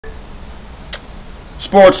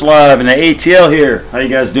Sports Live and the ATL here. How you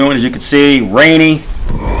guys doing? As you can see, rainy,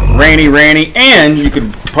 and you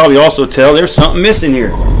could probably also tell there's something missing here.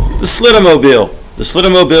 The SLITA mobile. The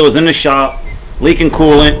SLITA mobile is in the shop, leaking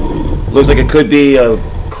coolant. Looks like it could be a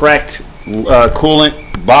cracked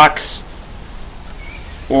coolant box,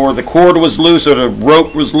 or the cord was loose, or the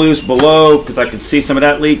rope was loose below, because I could see some of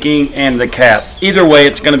that leaking, and the cap. Either way,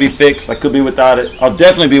 it's going to be fixed. I could be without it. I'll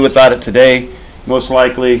definitely be without it today, most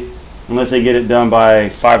likely, unless they get it done by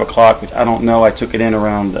 5 o'clock, which I don't know. I took it in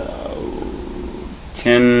around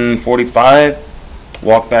 10:45,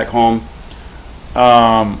 walk back home,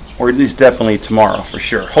 or at least definitely tomorrow for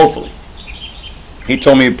sure, hopefully. He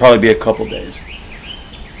told me it'd probably be a couple days.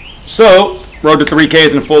 So, Road to 3K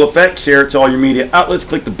is in full effect. Share it to all your media outlets.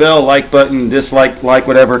 Click the bell, like button, dislike, like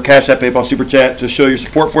whatever, Cash App, PayPal, Super Chat to show your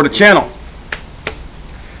support for the channel.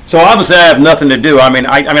 So obviously I have nothing to do. I mean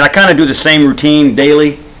I kind of do the same routine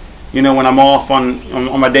daily, you know, when I'm off on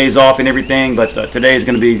my days off and everything. But today is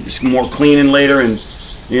going to be just more cleaning later, and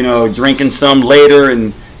you know, drinking some later,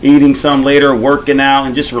 and eating some later, working out,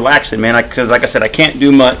 and just relaxing, man. Because like I said, I can't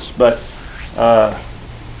do much, but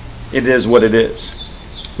it is what it is.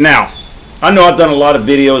 Now, I know I've done a lot of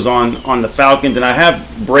videos on the Falcons, and I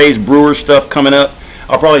have Braves Brewers stuff coming up.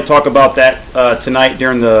 I'll probably talk about that tonight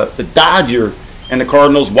during the Dodger and the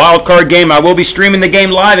Cardinals wild card game. I will be streaming the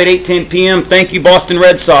game live at 8:10 p.m. Thank you, Boston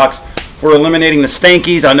Red Sox, for eliminating the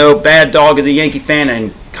Stankies. I know Bad Dog is a Yankee fan,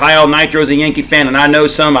 and Kyle Nitro is a Yankee fan, and I know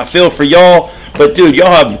some. I feel for y'all, but dude, y'all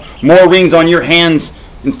have more rings on your hands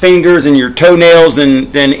and fingers and your toenails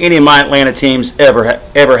than any of my Atlanta teams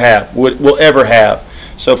will ever have.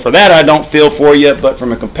 So for that, I don't feel for you, but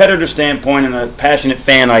from a competitor standpoint and a passionate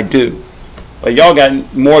fan, I do. But y'all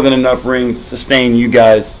got more than enough rings to sustain you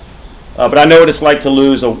guys. But I know what it's like to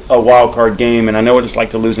lose a wild card game, and I know what it's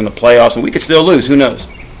like to lose in the playoffs, and we could still lose. Who knows?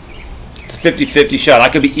 It's a 50-50 shot. I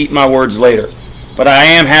could be eating my words later. But I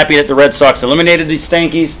am happy that the Red Sox eliminated these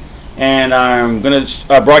Stankies, and I'm going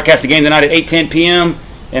to broadcast the game tonight at 8:10 p.m.,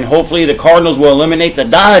 and hopefully the Cardinals will eliminate the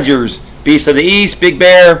Dodgers. Beast of the East, Big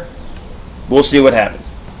Bear. We'll see what happens.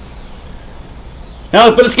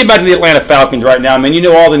 Now, but let's get back to the Atlanta Falcons right now. I mean, you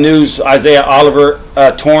know all the news. Isaiah Oliver,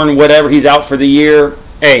 torn, whatever. He's out for the year.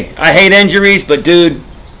 Hey, I hate injuries, but dude,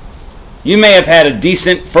 you may have had a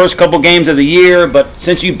decent first couple games of the year, but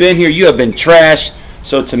since you've been here, you have been trash.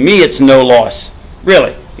 So to me, it's no loss.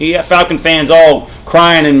 Really. You got Falcon fans all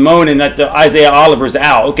crying and moaning that the Isaiah Oliver's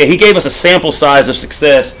out. Okay, he gave us a sample size of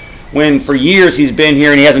success when for years he's been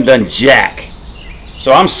here and he hasn't done jack.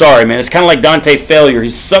 So I'm sorry, man. It's kind of like Dante Failure.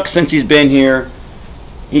 He's sucked since he's been here.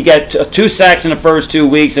 He got 2 sacks in the first 2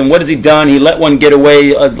 weeks, and what has he done? He let one get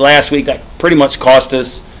away last week that pretty much cost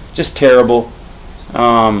us. Just terrible.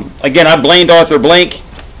 Again, I blamed Arthur Blank,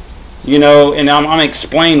 you know, and I'm going to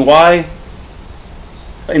explain why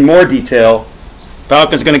in more detail.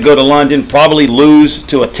 Falcons going to go to London, probably lose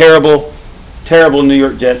to a terrible, terrible New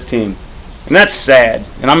York Jets team. And that's sad.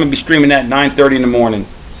 And I'm going to be streaming that at 9:30 in the morning,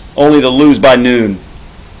 only to lose by noon.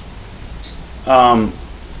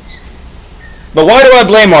 But why do I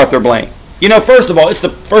blame Arthur Blank? You know, first of all, it's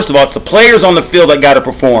the players on the field that got to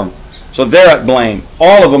perform. So they're at blame.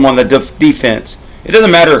 All of them on the defense. It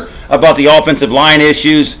doesn't matter about the offensive line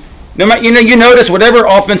issues. No matter, you notice whatever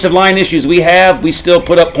offensive line issues we have, we still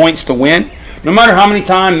put up points to win. No matter how many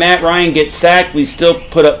times Matt Ryan gets sacked, we still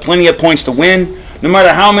put up plenty of points to win. No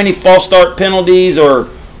matter how many false start penalties or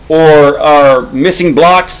missing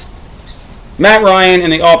blocks, Matt Ryan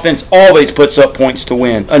and the offense always puts up points to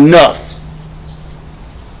win. Enough.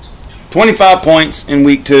 25 points in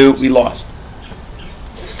week 2, we lost.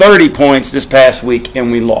 30 points this past week,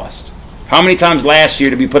 and we lost. How many times last year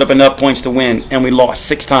did we put up enough points to win, and we lost?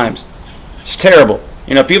 6 times. It's terrible.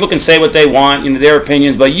 You know, people can say what they want, you know, their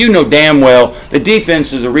opinions, but you know damn well the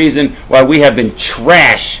defense is the reason why we have been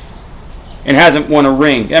trash and hasn't won a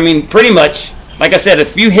ring. I mean, pretty much, like I said, a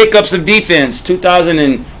few hiccups of defense.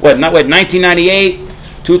 1998,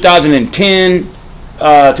 2010.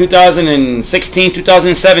 2016,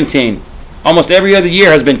 2017. Almost every other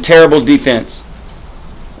year has been terrible defense.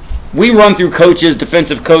 We run through coaches,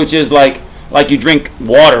 defensive coaches, like you drink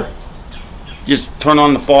water. Just turn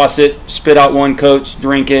on the faucet, spit out one coach,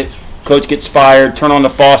 drink it. Coach gets fired, turn on the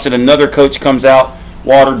faucet, another coach comes out,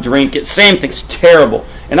 water, drink it. Same thing's terrible.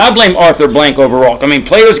 And I blame Arthur Blank overall. I mean,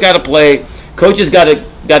 players got to play. Coaches got to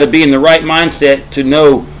be in the right mindset to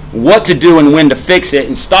know what to do and when to fix it,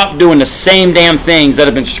 and stop doing the same damn things that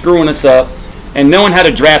have been screwing us up, and knowing how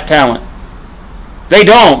to draft talent. They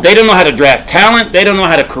don't know how to draft talent. They don't know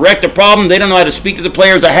how to correct a problem. They don't know how to speak to the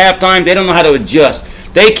players at halftime. They don't know how to adjust.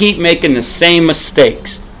 They keep making the same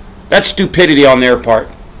mistakes. That's stupidity on their part.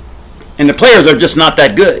 And the players are just not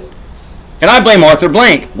that good. And I blame Arthur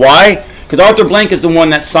Blank. Why? Because Arthur Blank is the one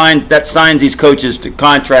that signs these coaches to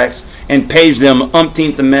contracts and pays them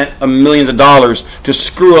umpteenth of millions of dollars to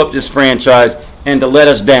screw up this franchise and to let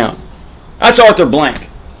us down. That's Arthur Blank.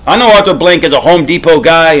 I know Arthur Blank is a Home Depot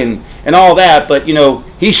guy and all that, but, you know,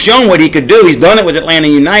 he's shown what he could do. He's done it with Atlanta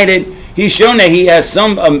United. He's shown that he has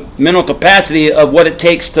some mental capacity of what it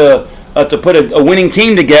takes to put a winning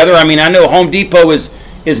team together. I mean, I know Home Depot is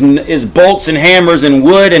bolts and hammers and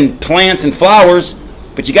wood and plants and flowers,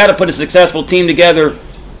 but you got to put a successful team together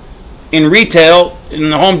in retail in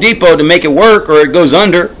the Home Depot to make it work, or it goes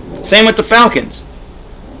under. Same with the Falcons,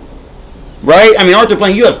 right? I mean, Arthur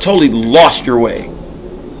Blank, you have totally lost your way.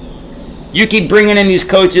 You keep bringing in these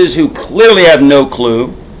coaches who clearly have no clue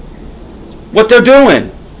what they're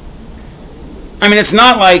doing. I mean, it's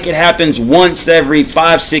not like it happens once every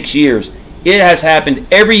 5-6 years. It has happened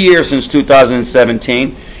every year since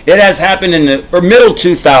 2017. It has happened in the middle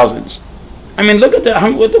 2000s. I mean, look at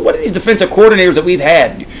what are these defensive coordinators that we've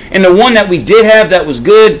had? And the one that we did have that was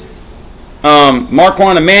good,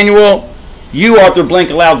 Marquand Emmanuel, you, Arthur Blank,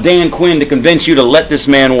 allowed Dan Quinn to convince you to let this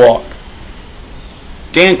man walk.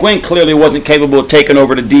 Dan Quinn clearly wasn't capable of taking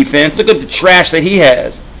over the defense. Look at the trash that he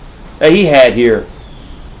had here.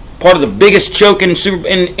 Part of the biggest choke in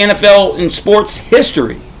NFL in sports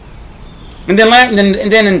history. And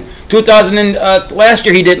then in 2000 last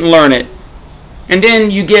year he didn't learn it. And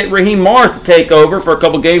then you get Raheem Morris to take over for a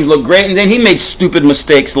couple games, look great, and then he made stupid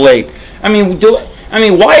mistakes late. I mean,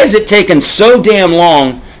 why is it taking so damn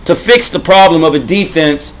long to fix the problem of a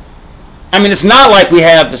defense? I mean, it's not like we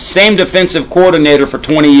have the same defensive coordinator for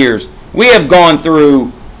 20 years. We have gone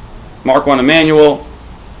through Marquand Emmanuel,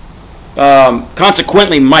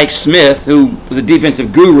 consequently Mike Smith, who was a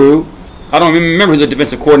defensive guru. I don't even remember who the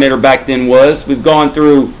defensive coordinator back then was. We've gone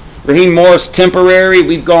through Raheem Morris temporary.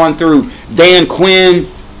 We've gone through Dan Quinn.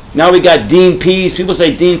 Now we got Dean Pease. People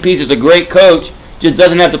say Dean Pease is a great coach, just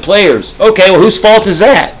doesn't have the players. Okay, well, whose fault is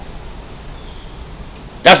that?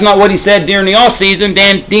 That's not what he said during the offseason.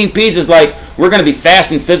 Dean Pease is like, we're going to be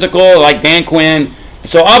fast and physical like Dan Quinn.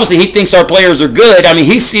 So obviously he thinks our players are good. I mean,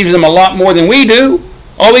 he sees them a lot more than we do.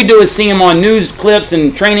 All we do is see him on news clips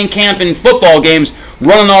and training camp and football games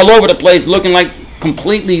running all over the place, looking like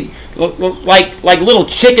completely like little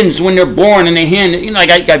chickens when they're born and they hen. You know,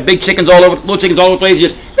 I got big chickens all over, little chickens all over the place,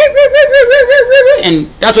 just and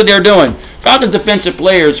that's what they're doing. Falcons defensive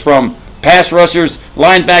players, from pass rushers,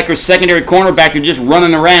 linebackers, secondary cornerback, are just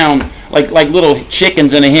running around like little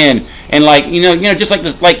chickens in a hen, and just like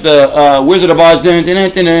this, like the Wizard of Oz, ring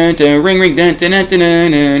ring,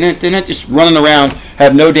 just running around,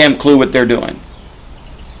 have no damn clue what they're doing.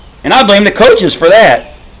 And I blame the coaches for that.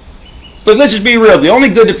 But let's just be real. The only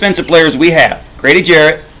good defensive players we have, Grady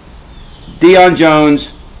Jarrett, Deion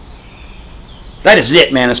Jones, that is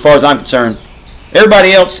it, man, as far as I'm concerned.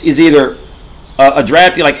 Everybody else is either a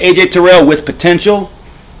drafty like A.J. Terrell with potential.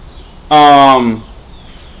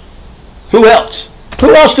 Who else?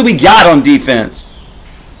 Who else do we got on defense?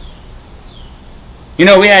 You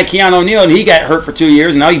know, we had Keanu O'Neal, and he got hurt for 2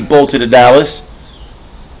 years, and now he bolted to Dallas.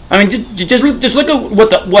 I mean, just look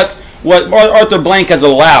at what Arthur Blank has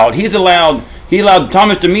allowed. He allowed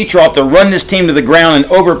Thomas Dimitroff to run this team to the ground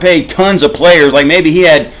and overpay tons of players. Like maybe he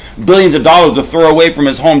had billions of dollars to throw away from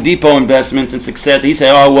his Home Depot investments and success. He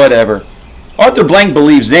said, oh, whatever. Arthur Blank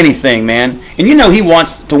believes anything, man. And you know he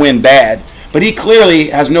wants to win bad. But he clearly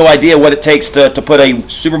has no idea what it takes to put a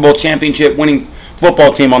Super Bowl championship winning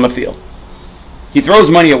football team on the field. He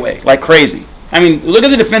throws money away like crazy. I mean, look at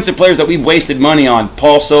the defensive players that we've wasted money on.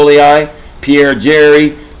 Paul Soliai, Pierre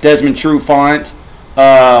Jerry, Desmond Trufant.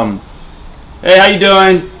 Hey, how you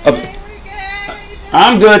doing?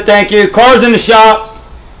 I'm good, thank you. Car's in the shop.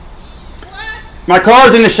 What? My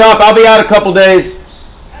car's in the shop. I'll be out a couple days.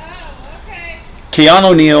 Oh, okay.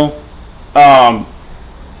 Keanu O'Neal.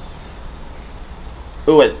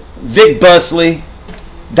 Vic Busley.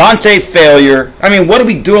 Dante Failure. I mean, what are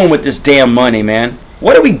we doing with this damn money, man?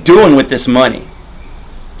 What are we doing with this money?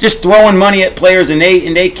 Just throwing money at players, and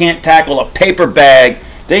they can't tackle a paper bag.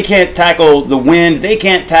 They can't tackle the wind. They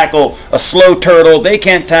can't tackle a slow turtle. They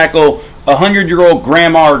can't tackle a 100-year-old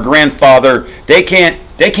grandma or grandfather. They can't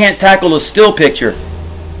tackle a still picture.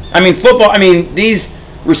 I mean, football. I mean, these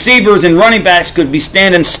receivers and running backs could be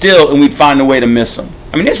standing still, and we'd find a way to miss them.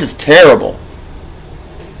 I mean, this is terrible.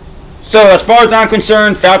 So as far as I'm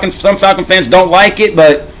concerned, some Falcon fans don't like it,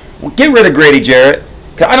 but get rid of Grady Jarrett.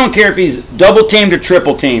 I don't care if he's double-teamed or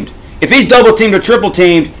triple-teamed. If he's double-teamed or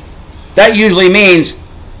triple-teamed, that usually means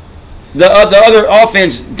the other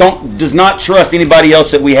offense does not trust anybody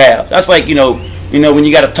else that we have. That's like, you know when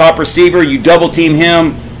you got a top receiver, you double-team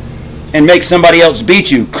him, and make somebody else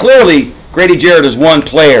beat you. Clearly, Grady Jarrett is one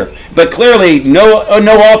player. But clearly, no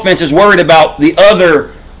offense is worried about the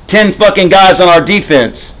other 10 fucking guys on our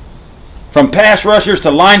defense. From pass rushers to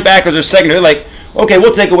linebackers or secondary. They're like, okay,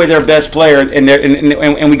 we'll take away their best player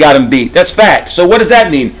and we got him beat. That's fact. So what does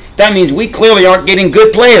that mean? That means we clearly aren't getting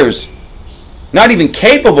good players. Not even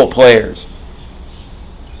capable players.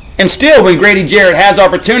 And still, when Grady Jarrett has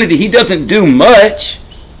opportunity, he doesn't do much.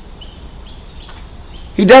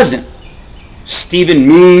 He doesn't. Steven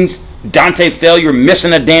Means, Dante Failure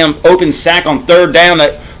missing a damn open sack on 3rd down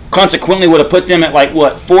that consequently would have put them at like,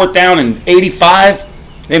 what, 4th down and 85?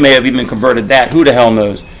 They may have even converted that. Who the hell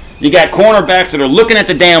knows? You got cornerbacks that are looking at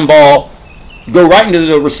the damn ball, go right into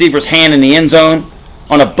the receiver's hand in the end zone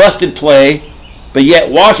on a busted play, but yet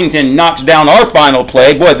Washington knocks down our final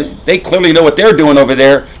play. Boy, they clearly know what they're doing over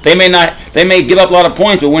there. They may give up a lot of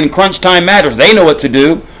points, but when crunch time matters, they know what to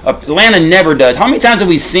do. Atlanta never does. How many times have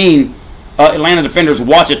we seen Atlanta defenders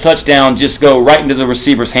watch a touchdown just go right into the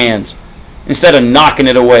receiver's hands instead of knocking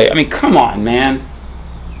it away? I mean, come on, man.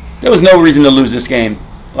 There was no reason to lose this game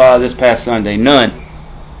this past Sunday. None.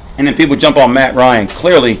 And then people jump on Matt Ryan.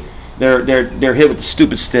 Clearly, they're hit with the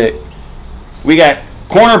stupid stick. We got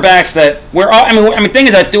cornerbacks that thing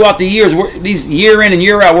is that throughout the years, these year in and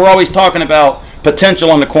year out, we're always talking about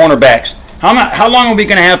potential on the cornerbacks. How long are we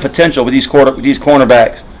going to have potential with these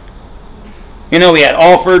cornerbacks? You know, we had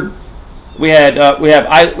Alford, we have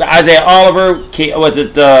Isaiah Oliver.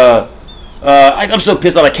 I'm so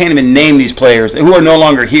pissed off I can't even name these players who are no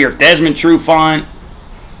longer here. Desmond Trufant.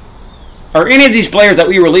 Are any of these players that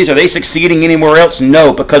we release, are they succeeding anywhere else?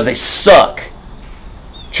 No, because they suck.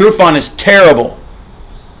 Trufant is terrible.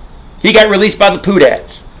 He got released by the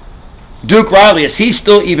Poodats. Duke Riley, is he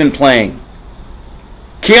still even playing?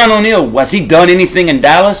 Keon O'Neal, has he done anything in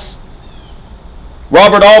Dallas?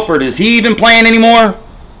 Robert Alford, is he even playing anymore?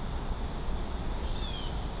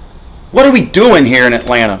 What are we doing here in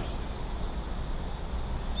Atlanta?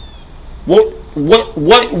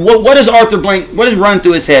 What is Arthur Blank? What is running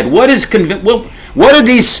through his head? What are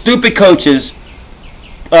these stupid coaches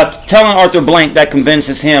telling Arthur Blank that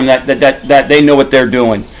convinces him that they know what they're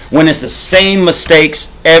doing when it's the same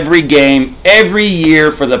mistakes every game, every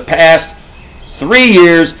year for the past 3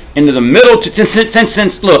 years into the middle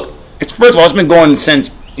since look, first of all, it's been going since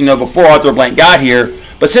before Arthur Blank got here,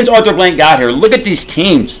 but since Arthur Blank got here, look at these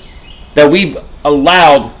teams that we've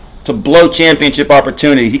allowed to blow championship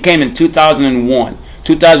opportunities. He came in 2001.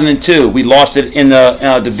 2002, we lost it in the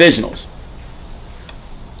divisionals.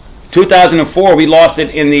 2004, we lost it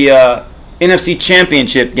in the NFC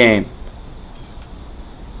Championship game.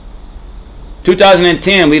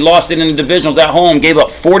 2010, we lost it in the divisionals at home, gave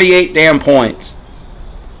up 48 damn points.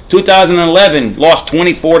 2011, lost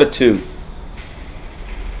 24-2.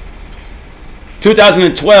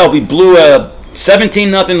 2012, we blew a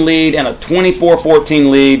 17-0 lead and a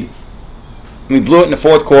 24-14 lead. We blew it in the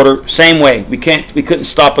 4th quarter. Same way. We couldn't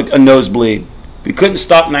stop a nosebleed. We couldn't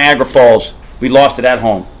stop Niagara Falls. We lost it at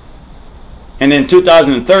home. And then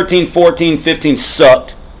 2013, 14, 15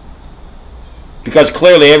 sucked. Because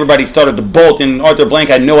clearly everybody started to bolt and Arthur Blank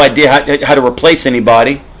had no idea how to replace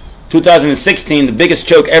anybody. 2016, the biggest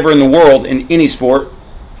choke ever in the world in any sport.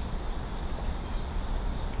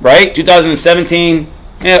 Right? 2017,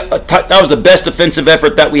 that was the best defensive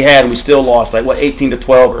effort that we had, and we still lost. Like, what,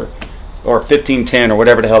 18-12 or 15-10 or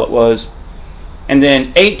whatever the hell it was. And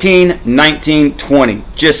then 18, 19, 20.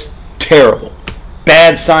 Just terrible.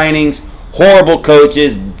 Bad signings, horrible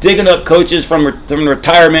coaches, digging up coaches from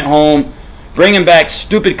retirement home, bringing back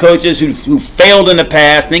stupid coaches who failed in the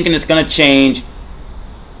past, thinking it's going to change.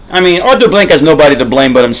 I mean, Arthur Blank has nobody to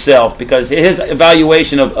blame but himself because his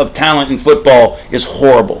evaluation of talent in football is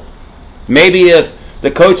horrible. Maybe if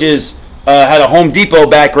the coaches had a Home Depot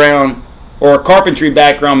background or a carpentry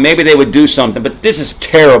background, maybe they would do something. But this is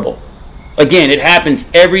terrible. Again, it happens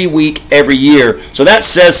every week, every year. So that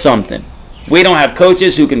says something. We don't have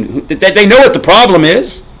coaches they know what the problem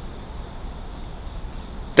is.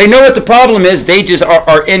 They know what the problem is. They just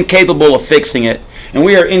are incapable of fixing it. And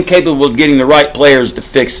we are incapable of getting the right players to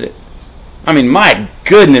fix it. I mean, my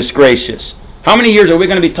goodness gracious. How many years are we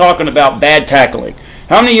going to be talking about bad tackling?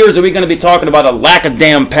 How many years are we going to be talking about a lack of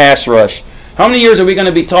damn pass rush? How many years are we going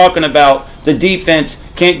to be talking about the defense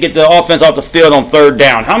can't get the offense off the field on 3rd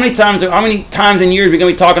down? How many times in years are we going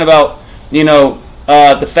to be talking about,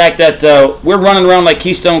 the fact that we're running around like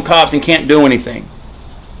Keystone Cops and can't do anything?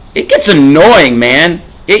 It gets annoying, man.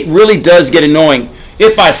 It really does get annoying.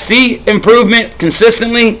 If I see improvement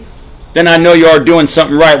consistently, then I know you are doing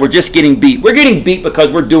something right. We're just getting beat. We're getting beat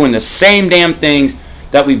because we're doing the same damn things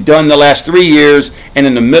that we've done the last 3 years and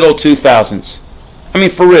in the middle 2000s. I mean,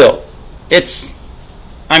 for real. It's,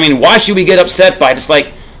 I mean, why should we get upset by it? It's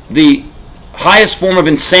like the highest form of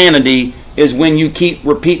insanity is when you keep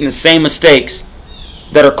repeating the same mistakes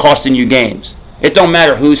that are costing you games. It don't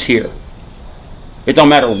matter who's here. It don't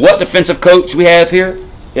matter what defensive coach we have here.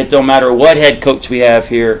 It don't matter what head coach we have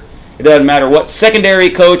here. It doesn't matter what secondary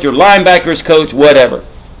coach or linebackers coach, whatever.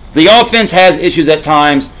 The offense has issues at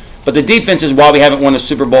times, but the defense is why we haven't won a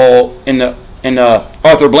Super Bowl in the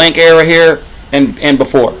Arthur Blank era here and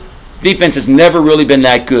before. Defense has never really been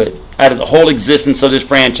that good out of the whole existence of this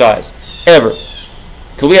franchise, ever.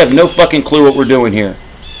 Because we have no fucking clue what we're doing here.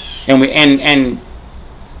 And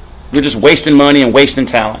we're just wasting money and wasting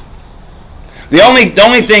talent. The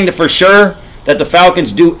only thing that for sure that the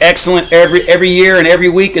Falcons do excellent every year and every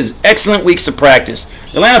week is excellent weeks of practice.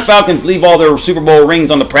 The Atlanta Falcons leave all their Super Bowl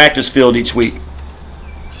rings on the practice field each week.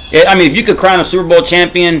 I mean, if you could crown a Super Bowl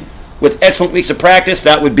champion with excellent weeks of practice,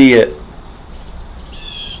 that would be it.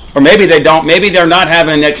 Or maybe they don't. Maybe they're not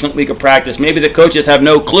having an excellent week of practice. Maybe the coaches have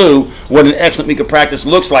no clue what an excellent week of practice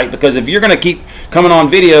looks like. Because if you're going to keep coming on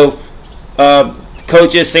video,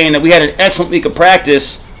 coaches saying that we had an excellent week of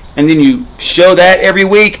practice, and then you show that every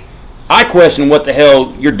week, I question what the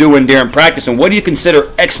hell you're doing during practice and what do you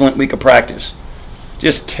consider excellent week of practice.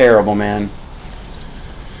 Just terrible, man.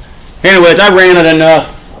 Anyways, I ranted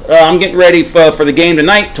enough. I'm getting ready for the game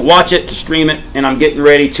tonight to watch it, to stream it, and I'm getting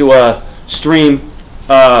ready to stream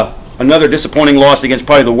another disappointing loss against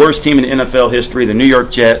probably the worst team in NFL history, the New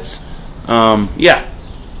York Jets. Yeah.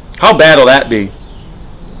 How bad will that be?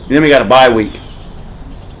 And then we got a bye week.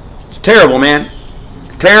 It's terrible, man.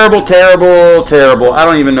 Terrible, terrible, terrible. I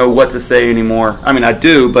don't even know what to say anymore. I mean, I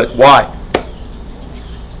do, but why?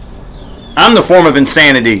 I'm the form of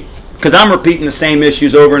insanity because I'm repeating the same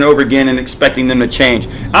issues over and over again and expecting them to change.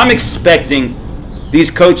 I'm expecting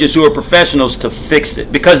these coaches who are professionals to fix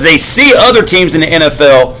it because they see other teams in the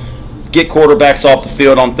NFL get quarterbacks off the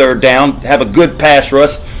field on third down, have a good pass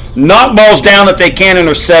rush, knock balls down if they can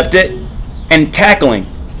intercept it, and tackling.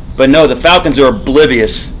 But no, the Falcons are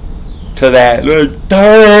oblivious to that.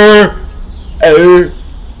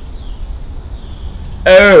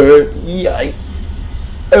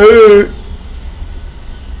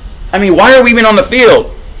 I mean, why are we even on the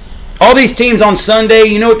field? All these teams on Sunday,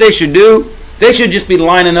 you know what they should do? They should just be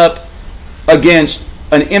lining up against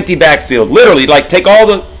an empty backfield. Literally, like take all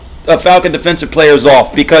the Falcon defensive players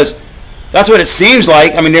off because that's what it seems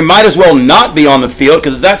like. I mean, they might as well not be on the field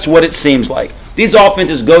because that's what it seems like. These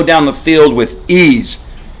offenses go down the field with ease.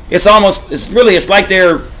 It's like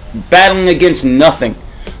they're battling against nothing.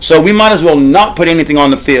 So we might as well not put anything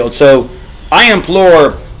on the field. So I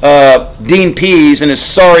implore Dean PEES and his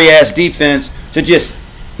sorry-ass defense to just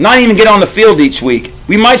not even get on the field each week.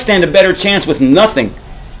 We might stand a better chance with nothing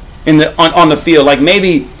on the field. Like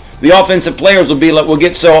maybe the offensive players will be like,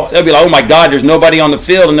 they'll be like, oh my God, there's nobody on the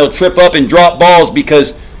field, and they'll trip up and drop balls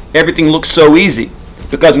because everything looks so easy.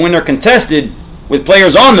 Because when they're contested with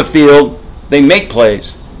players on the field, they make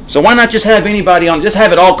plays. So why not just have anybody on? Just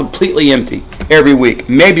have it all completely empty every week.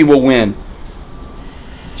 Maybe we'll win.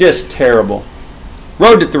 Just terrible.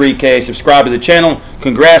 Road to 3K. Subscribe to the channel.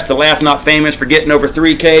 Congrats to Laugh Not Famous for getting over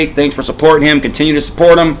 3K. Thanks for supporting him. Continue to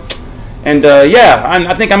support him. And yeah,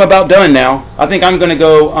 I think I'm about done now. I think I'm going to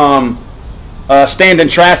go stand in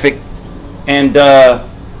traffic and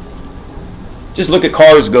just look at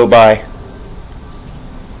cars go by.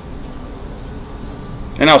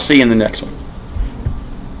 And I'll see you in the next one.